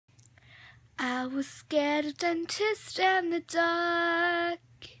I was scared of dentists and the dark.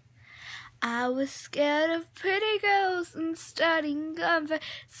 I was scared of pretty girls and starting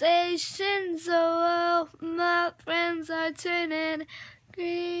conversations. Oh, my friends are turning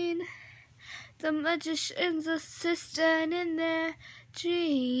green. The magician's assistant in their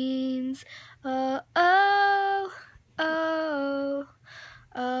dreams. Oh, oh, oh,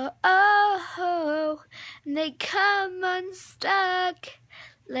 oh, oh. And they come unstuck.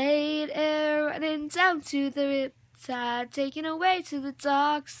 Later, running down to the riptide, taken away to the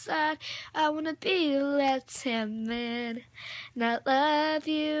dark side. I wanna be a left-hand man, and I love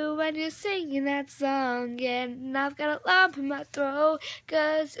you when you're singing that song. And I've got a lump in my throat,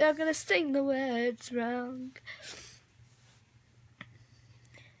 'cause you're gonna sing the words wrong.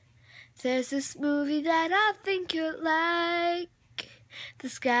 There's this movie that I think you'd like.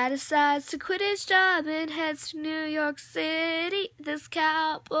 This guy decides to quit his job and heads to New York City. This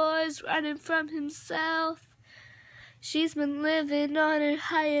cowboy's running from himself. She's been living on her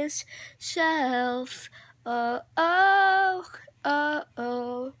highest shelf. Oh, oh, oh,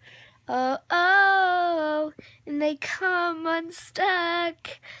 oh, oh, oh. And they come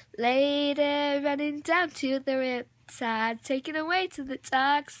unstuck. Later, running down to the riptide, taken away to the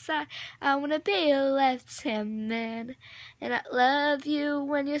dark side. I wanna be a left-hand man, and I love you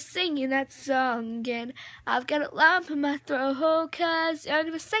when you're singing that song. And I've got a lump in my throat, 'cause you're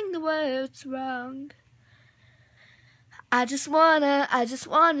gonna sing the words wrong. I just wanna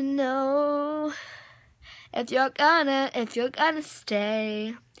know if you're gonna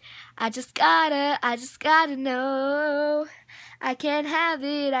stay. I just gotta know. I can't have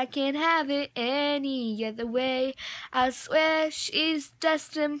it any other way. I swear she's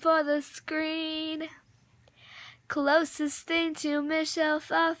destined for the screen. Closest thing to Michelle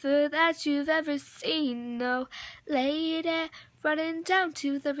Pfeiffer that you've ever seen. No, lady, running down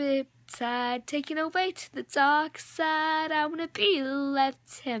to the riptide, taken away to the dark side. I wanna be a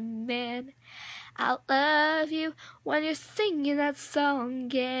left-hand man. I love you when you're singing that song.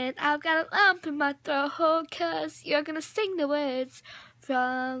 And I've got a lump in my throat, 'cause you're gonna sing the words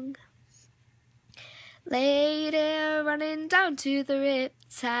wrong. Later, running down to the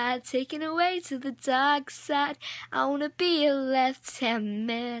riptide, taken away to the dark side. I wanna be a left-hand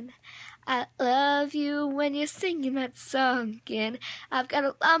man. I love you when you're singing that song. And I've got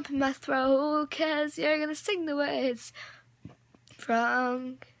a lump in my throat, 'cause you're gonna sing the words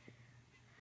wrong.